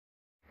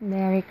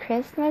Merry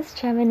Christmas,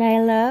 Gemini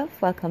love.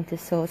 Welcome to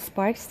Soul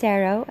Sparks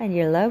Tarot and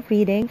your love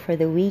reading for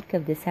the week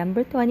of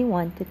December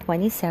 21 to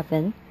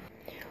 27.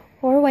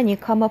 Or when you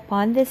come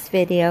upon this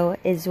video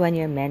is when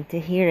you're meant to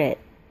hear it.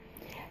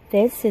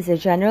 This is a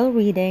general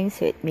reading,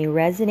 so it may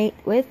resonate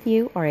with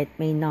you or it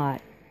may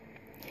not.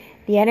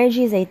 The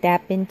energies I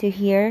tap into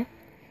here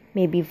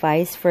may be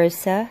vice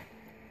versa.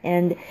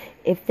 And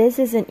if this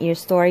isn't your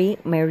story,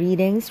 my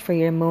readings for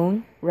your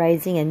moon,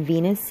 rising, and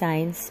Venus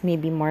signs may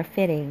be more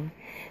fitting.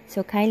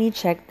 So kindly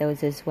check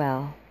those as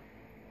well.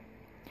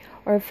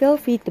 Or feel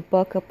free to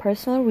book a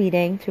personal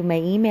reading through my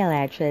email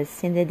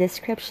address in the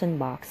description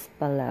box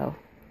below.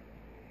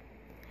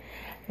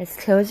 Let's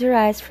close your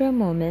eyes for a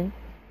moment.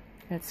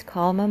 Let's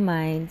calm our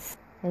minds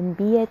and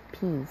be at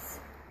peace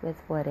with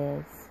what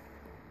is.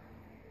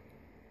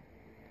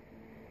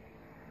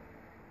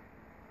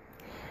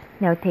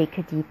 Now take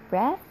a deep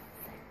breath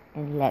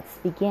and let's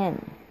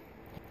begin.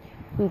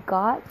 We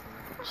got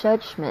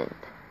Judgment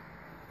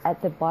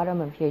at the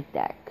bottom of your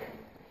deck.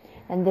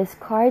 And this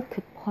card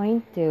could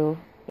point to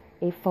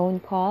a phone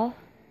call,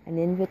 an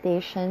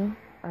invitation,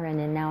 or an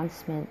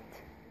announcement.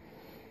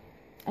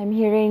 I'm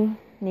hearing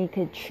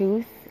naked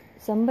truth.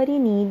 Somebody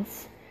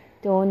needs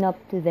to own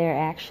up to their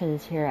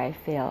actions here, I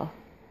feel.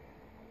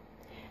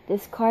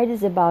 This card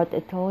is about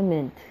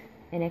atonement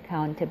and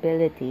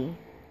accountability.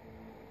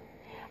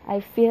 I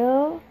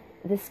feel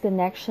this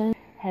connection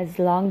has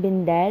long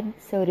been dead,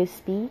 so to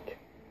speak,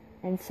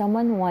 and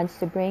someone wants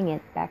to bring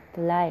it back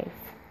to life.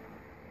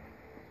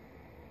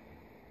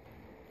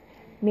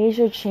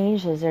 Major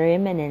changes are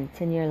imminent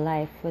in your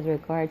life with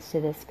regards to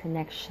this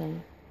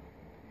connection,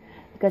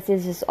 because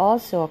this is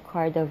also a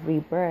card of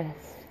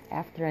rebirth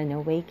after an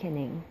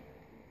awakening.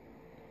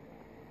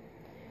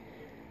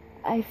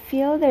 I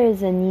feel there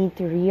is a need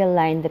to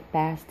realign the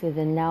past with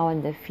the now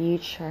and the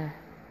future.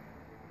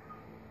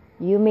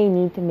 You may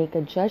need to make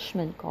a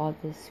judgment call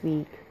this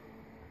week.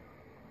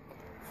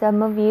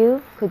 Some of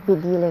you could be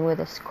dealing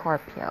with a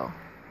Scorpio.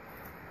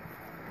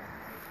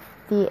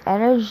 The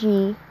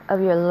energy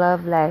of your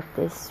love life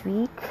this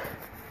week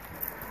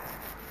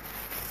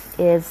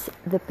is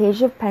the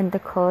Page of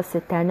Pentacles,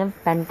 the Ten of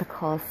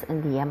Pentacles,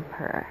 and the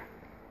Emperor.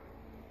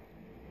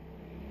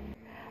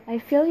 I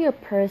feel your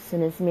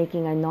person is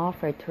making an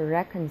offer to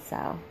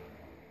reconcile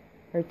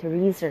or to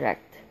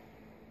resurrect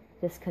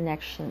this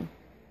connection.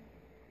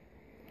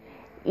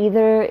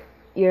 Either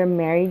you're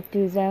married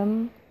to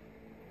them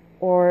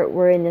or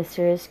were in a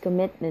serious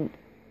commitment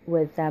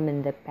with them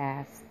in the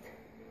past.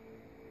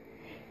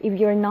 If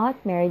you're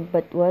not married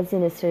but was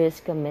in a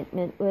serious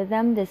commitment with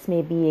them, this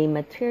may be a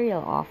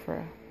material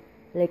offer,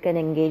 like an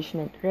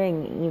engagement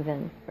ring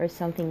even, or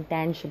something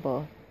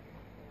tangible.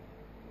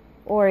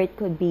 Or it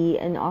could be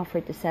an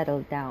offer to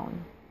settle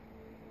down.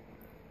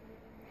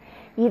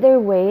 Either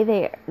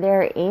way,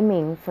 they're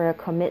aiming for a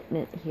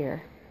commitment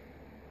here.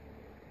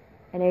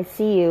 And I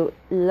see you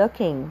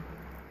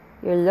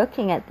you're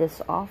looking at this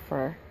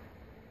offer,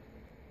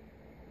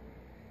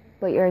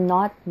 but you're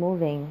not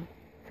moving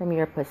from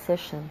your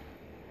position.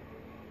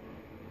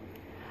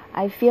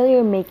 I feel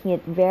you're making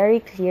it very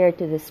clear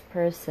to this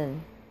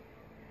person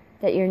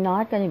that you're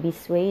not going to be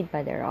swayed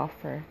by their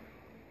offer.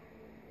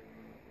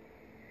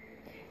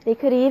 They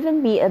could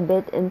even be a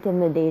bit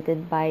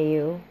intimidated by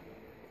you.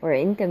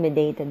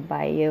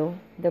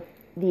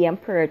 The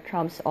Emperor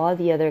trumps all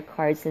the other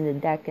cards in the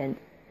deck and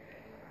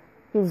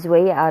he's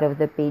way out of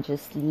the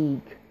Page's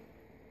league.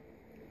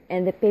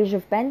 And the Page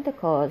of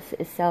Pentacles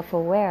is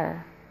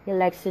self-aware. He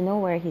likes to know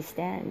where he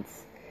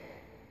stands.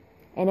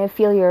 And I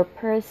feel your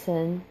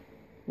person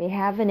may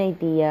have an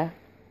idea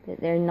that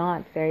they're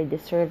not very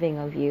deserving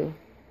of you.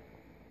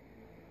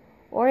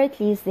 Or at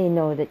least they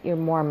know that you're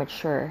more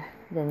mature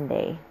than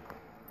they.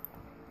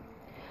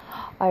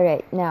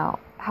 Alright, now,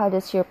 how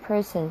does your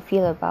person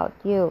feel about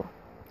you?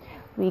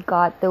 We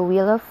got the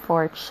Wheel of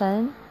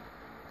Fortune,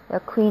 the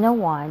Queen of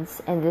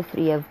Wands, and the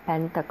Three of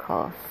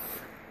Pentacles.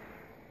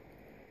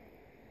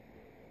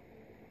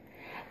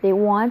 They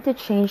want to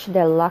change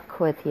their luck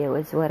with you,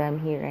 is what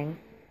I'm hearing.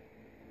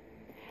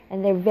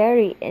 And they're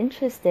very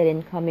interested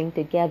in coming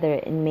together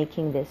and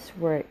making this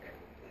work.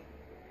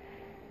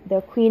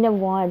 The Queen of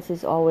Wands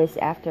is always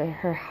after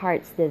her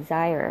heart's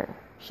desire.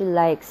 She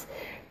likes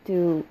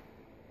to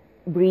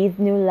breathe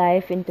new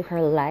life into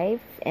her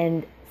life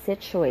and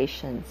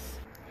situations.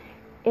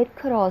 It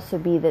could also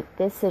be that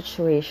this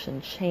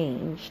situation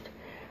changed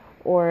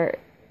or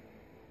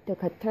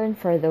took a turn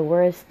for the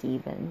worst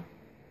even,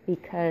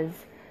 because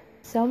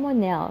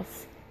someone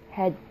else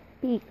had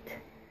piqued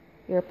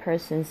your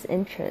person's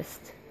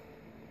interest.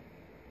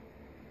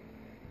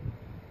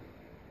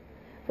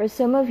 For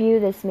some of you,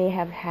 this may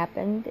have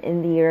happened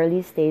in the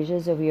early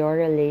stages of your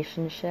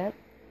relationship,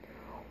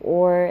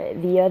 or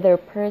the other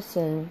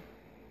person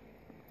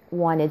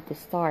wanted to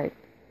start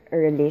a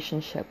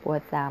relationship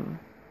with them.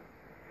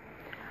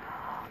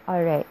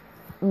 Alright,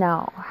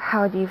 now,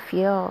 how do you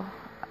feel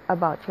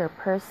about your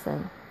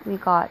person? We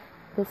got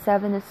the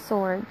Seven of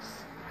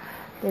Swords,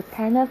 the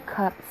Ten of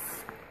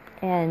Cups,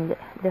 and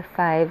the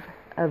Five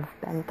of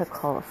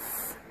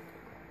Pentacles.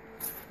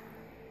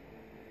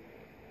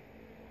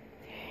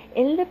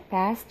 In the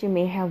past, you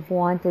may have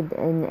wanted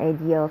an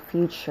ideal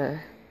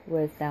future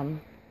with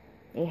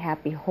a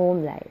happy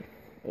home life,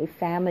 a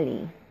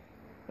family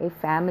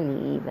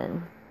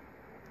even,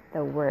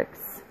 that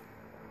works.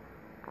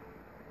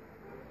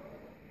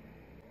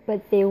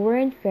 But they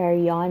weren't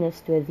very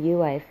honest with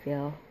you, I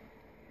feel.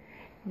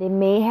 They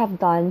may have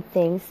done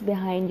things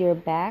behind your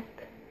back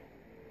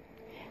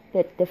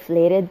that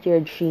deflated your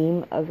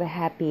dream of a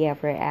happy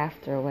ever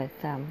after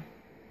with them.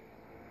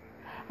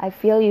 I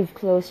feel you've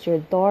closed your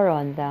door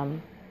on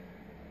them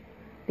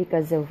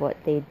because of what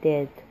they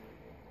did.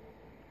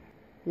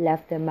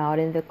 Left them out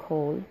in the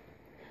cold,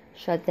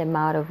 shut them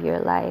out of your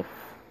life.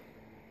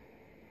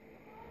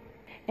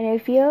 And I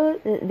feel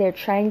that they're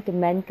trying to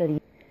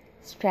mentally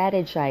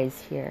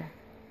strategize here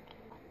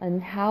on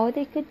how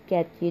they could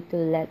get you to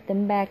let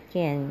them back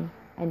in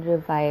and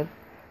revive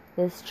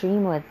this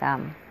dream with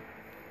them.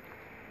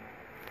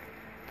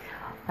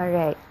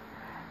 Alright,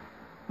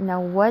 now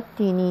what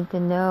do you need to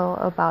know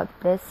about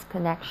this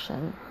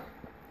connection?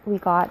 We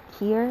got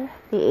here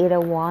the Eight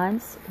of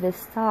Wands, the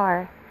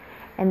Star,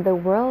 and the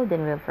World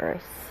in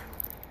reverse.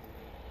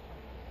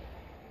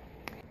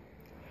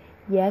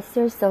 Yes,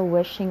 they're still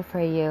wishing for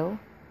you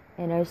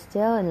and are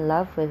still in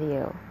love with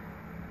you,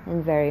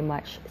 and very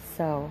much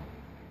so.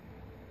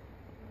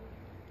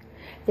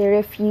 They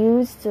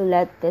refuse to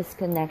let this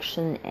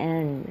connection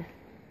end.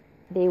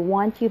 They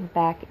want you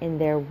back in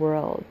their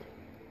world.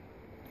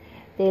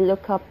 They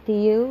look up to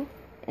you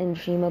and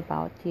dream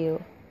about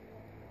you.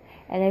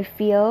 And I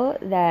feel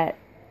that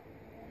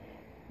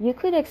you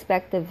could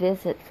expect a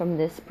visit from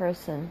this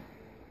person,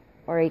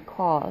 or a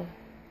call,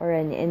 or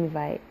an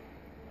invite.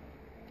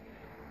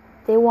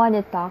 They want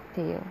to talk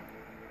to you.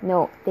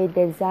 No, they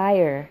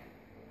desire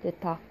to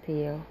talk to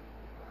you.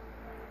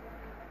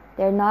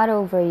 They're not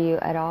over you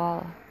at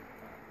all,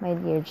 my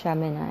dear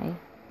Gemini.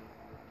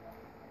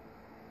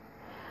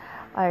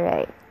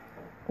 Alright,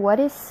 what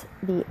is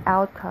the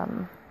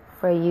outcome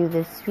for you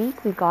this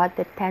week? We got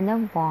the Ten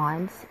of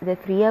Wands, the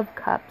Three of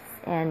Cups,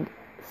 and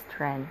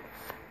Strength.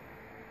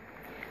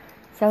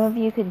 Some of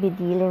you could be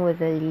dealing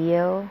with a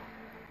Leo.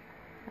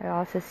 I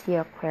also see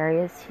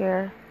Aquarius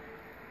here.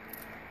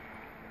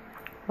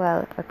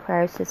 Well,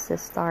 Aquarius is the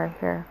star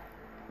here.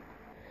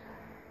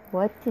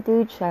 What to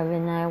do,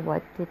 Gemini?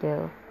 What to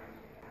do?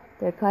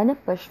 They're gonna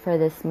push for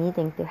this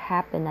meeting to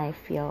happen, I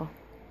feel.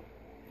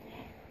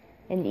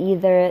 And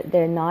either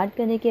they're not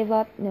gonna give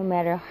up no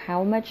matter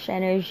how much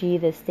energy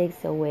this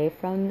takes away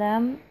from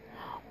them,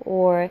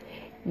 or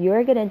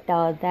you're gonna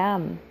tell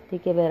them to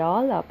give it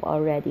all up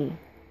already.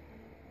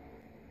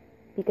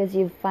 Because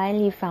you've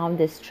finally found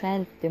the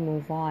strength to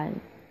move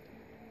on.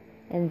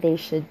 And they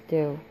should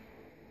too.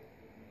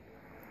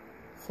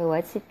 So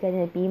what's it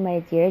gonna be, my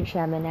dear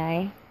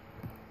Gemini?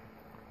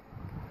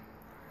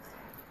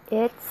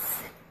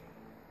 It's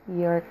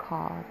your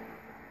call.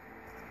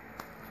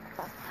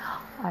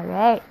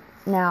 Alright,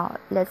 now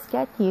let's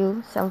get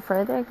you some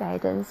further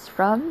guidance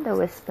from the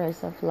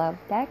Whispers of Love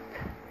deck.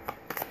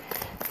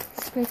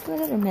 Spirit,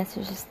 what other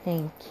messages?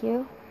 Thank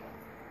you.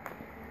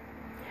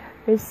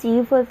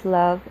 Receive with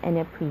love and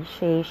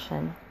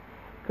appreciation.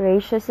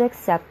 Gracious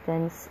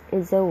acceptance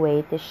is a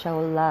way to show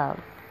love.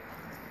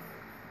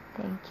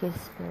 Thank you,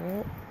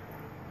 Spirit.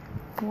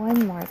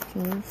 One more,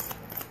 please,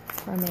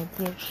 for my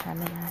dear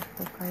Gemini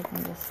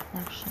regarding this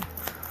connection.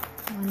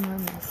 One more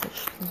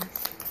message,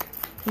 please.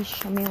 Please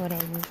show me what I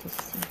need to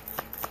see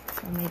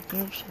for my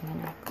dear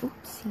Gemini.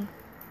 Oopsie.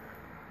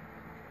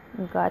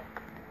 Got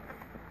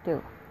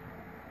two.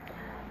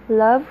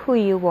 Love who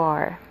you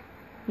are.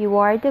 You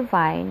are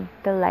divine,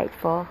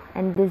 delightful,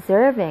 and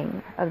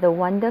deserving of the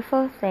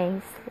wonderful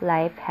things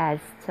life has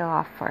to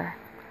offer.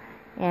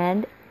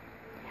 And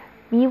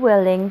be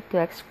willing to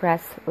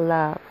express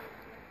love.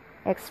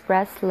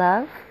 Express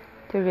love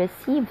to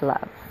receive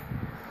love.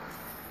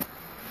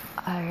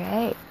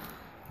 Alright.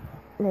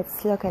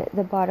 Let's look at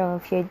the bottom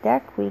of your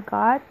deck. We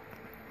got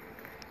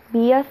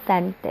be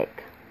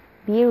authentic.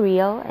 Be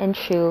real and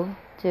true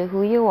to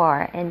who you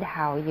are and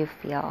how you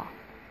feel.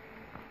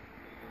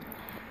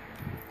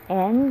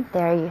 And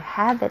there you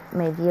have it,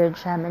 my dear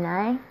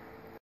Gemini.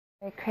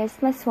 Merry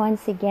Christmas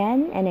once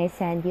again, and I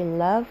send you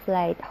love,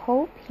 light,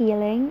 hope,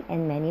 healing,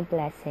 and many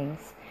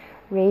blessings.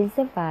 Raise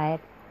the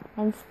vibe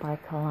and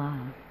sparkle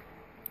on.